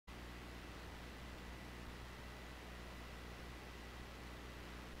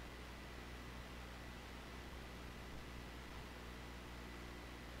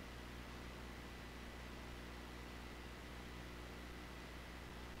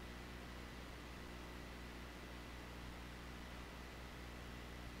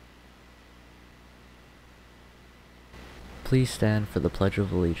Please stand for the Pledge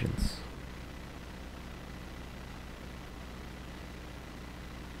of Allegiance.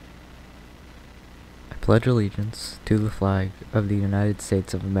 I pledge allegiance to the flag of the United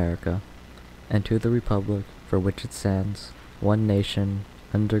States of America and to the republic for which it stands, one nation,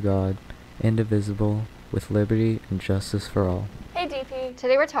 under God, indivisible, with liberty and justice for all. Hey DP!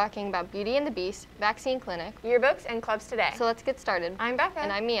 Today we're talking about Beauty and the Beast, vaccine clinic, yearbooks, and clubs today. So let's get started. I'm Becca.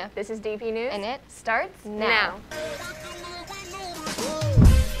 And I'm Mia. This is DP News. And it starts now.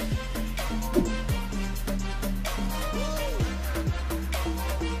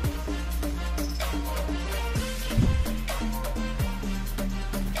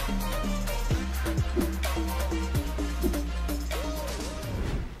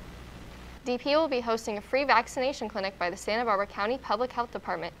 DP will be hosting a free vaccination clinic by the Santa Barbara County Public Health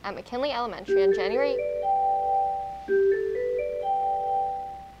Department at McKinley Elementary on January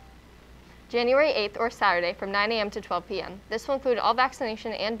 8th or Saturday from 9 a.m. to 12 p.m. This will include all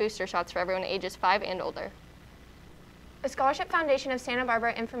vaccination and booster shots for everyone ages 5 and older. The Scholarship Foundation of Santa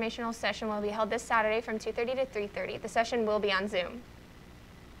Barbara informational session will be held this Saturday from 2:30 to 3:30. The session will be on Zoom.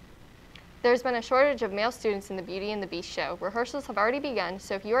 There's been a shortage of male students in the Beauty and the Beast show. Rehearsals have already begun,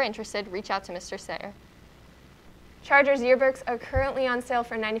 so if you are interested, reach out to Mr. Sayer. Chargers yearbooks are currently on sale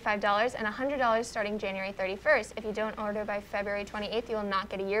for $95 and $100 starting January 31st. If you don't order by February 28th, you will not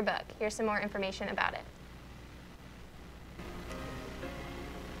get a yearbook. Here's some more information about it.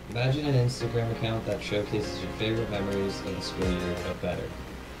 Imagine an Instagram account that showcases your favorite memories of the school year, but better.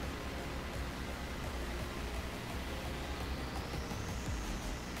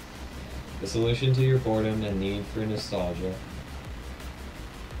 The solution to your boredom and need for nostalgia.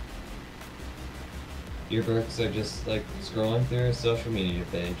 Yearbooks are just like scrolling through a social media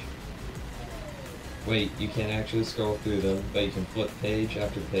page. Wait, you can't actually scroll through them, but you can flip page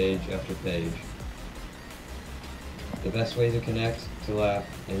after page after page. The best way to connect, to laugh,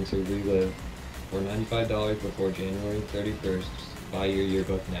 and to relive. For $95 before January 31st, buy your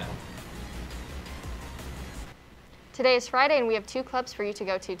yearbook now. Today is Friday and we have 2 clubs for you to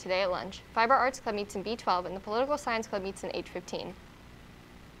go to today at lunch. Fiber Arts Club meets in B12 and the Political Science Club meets in H15.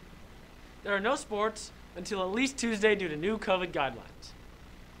 There are no sports until at least Tuesday due to new COVID guidelines.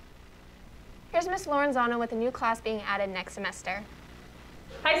 Here's Ms. Lorenzano with a new class being added next semester.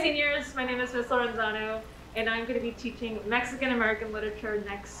 Hi seniors, my name is Ms. Lorenzano and I'm going to be teaching Mexican American literature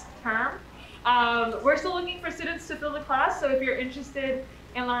next term. We're still looking for students to fill the class, so if you're interested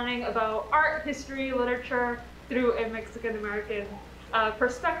in learning about art, history, literature, through a Mexican American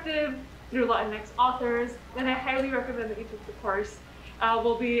perspective, through Latinx authors, then I highly recommend that you take the course.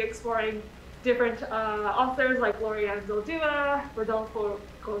 We'll be exploring different authors like Gloria Anzaldúa, Rodolfo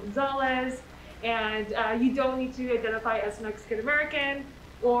Gonzalez, and you don't need to identify as Mexican American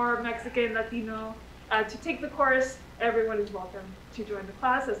or Mexican Latino to take the course. Everyone is welcome to join the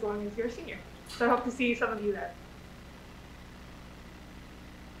class as long as you're a senior. So I hope to see some of you there.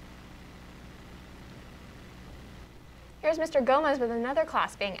 Here's Mr. Gomez with another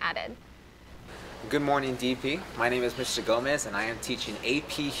class being added. Good morning, DP. My name is Mr. Gomez and I am teaching AP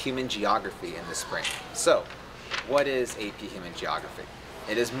Human Geography in the spring. So, what is AP Human Geography?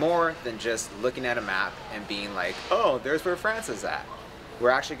 It is more than just looking at a map and being like, oh, there's where France is at. We're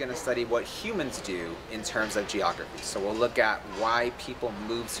actually going to study what humans do in terms of geography. So we'll look at why people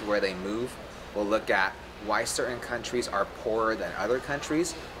move to where they move. We'll look at why certain countries are poorer than other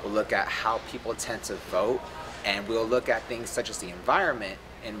countries. We'll look at how people tend to vote. And we'll look at things such as the environment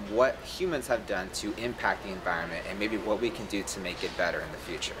and what humans have done to impact the environment and maybe what we can do to make it better in the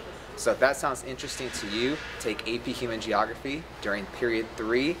future. So if that sounds interesting to you, take AP Human Geography during period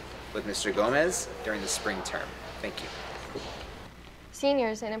 3 with Mr. Gomez during the spring term. Thank you.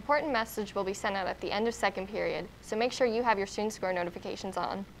 Seniors, an important message will be sent out at the end of second period, so make sure you have your student score notifications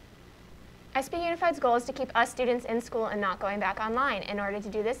on. SB Unified's goal is to keep us students in school and not going back online. In order to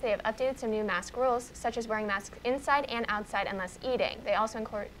do this, they have updated some new mask rules, such as wearing masks inside and outside unless eating. They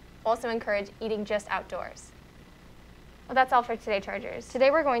also encourage eating just outdoors. Well, that's all for today, Chargers. Today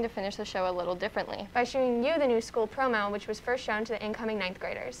we're going to finish the show a little differently by showing you the new school promo, which was first shown to the incoming 9th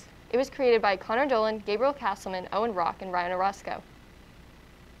graders. It was created by Connor Dolan, Gabriel Castleman, Owen Rock, and Ryan Orozco.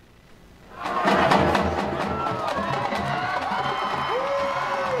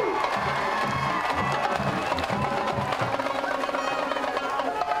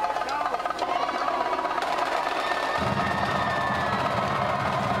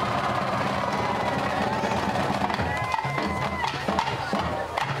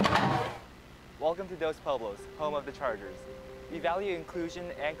 Welcome to Dos Pueblos, home of the Chargers. We value inclusion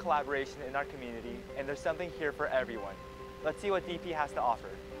and collaboration in our community, and there's something here for everyone. Let's see what DP has to offer.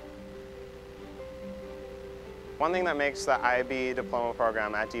 One thing that makes the IB diploma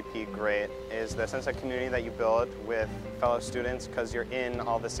program at DP great is the sense of community that you build with fellow students, because you're in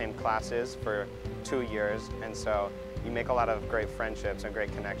all the same classes for 2 years, and so you make a lot of great friendships and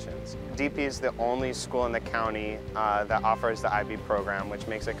great connections. DP is the only school in the county that offers the IB program, which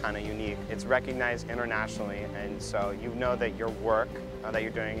makes it kind of unique. It's recognized internationally, and so you know that your work that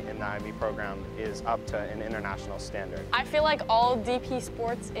you're doing in the IB program is up to an international standard. I feel like all DP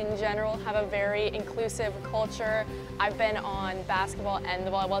sports in general have a very inclusive culture. I've been on basketball and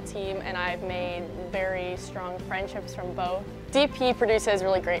the volleyball team, and I've made very strong friendships from both. DP produces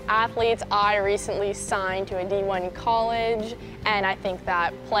really great athletes. I recently signed to a D1 college, and I think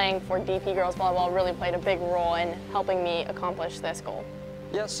that playing for DP girls volleyball really played a big role in helping me accomplish this goal.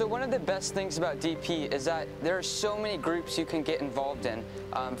 Yeah, so one of the best things about DP is that there are so many groups you can get involved in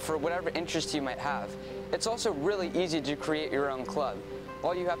for whatever interest you might have. It's also really easy to create your own club.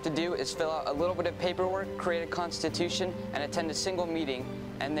 All you have to do is fill out a little bit of paperwork, create a constitution, and attend a single meeting,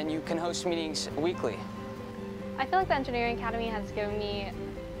 and then you can host meetings weekly. I feel like the Engineering Academy has given me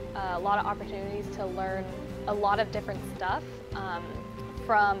a lot of opportunities to learn a lot of different stuff,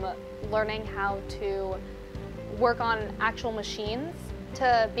 from learning how to work on actual machines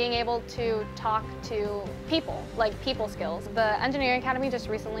to being able to talk to people, like people skills. The Engineering Academy just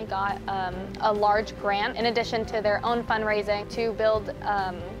recently got a large grant in addition to their own fundraising to build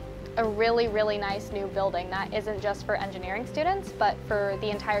a really, really nice new building that isn't just for engineering students, but for the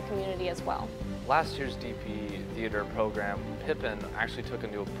entire community as well. Last year's DP theater program, Pippin, actually took a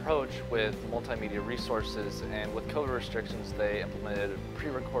new approach with multimedia resources, and with COVID restrictions, they implemented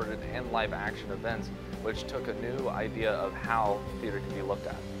pre-recorded and live action events, which took a new idea of how theater can be looked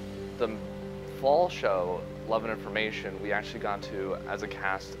at. The fall show, Love and Information, we actually got to, as a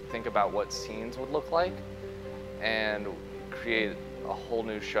cast, think about what scenes would look like and create a whole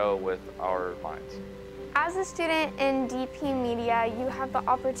new show with our minds. As a student in DP Media, you have the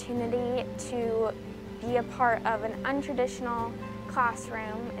opportunity to be a part of an untraditional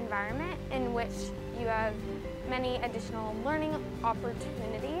classroom environment in which you have many additional learning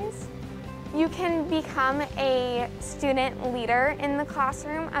opportunities. You can become a student leader in the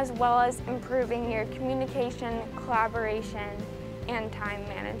classroom, as well as improving your communication, collaboration, and time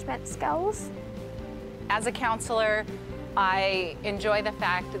management skills. As a counselor, I enjoy the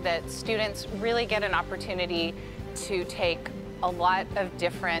fact that students really get an opportunity to take a lot of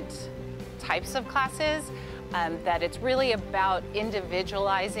different types of classes, that it's really about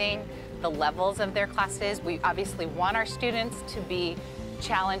individualizing the levels of their classes. We obviously want our students to be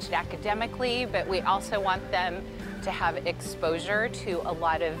challenged academically, but we also want them to have exposure to a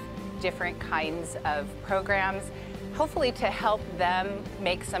lot of different kinds of programs, hopefully to help them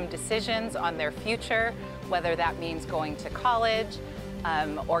make some decisions on their future, whether that means going to college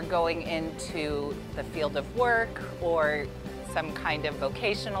or going into the field of work or some kind of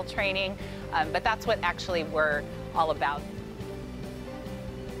vocational training. But that's what actually we're all about.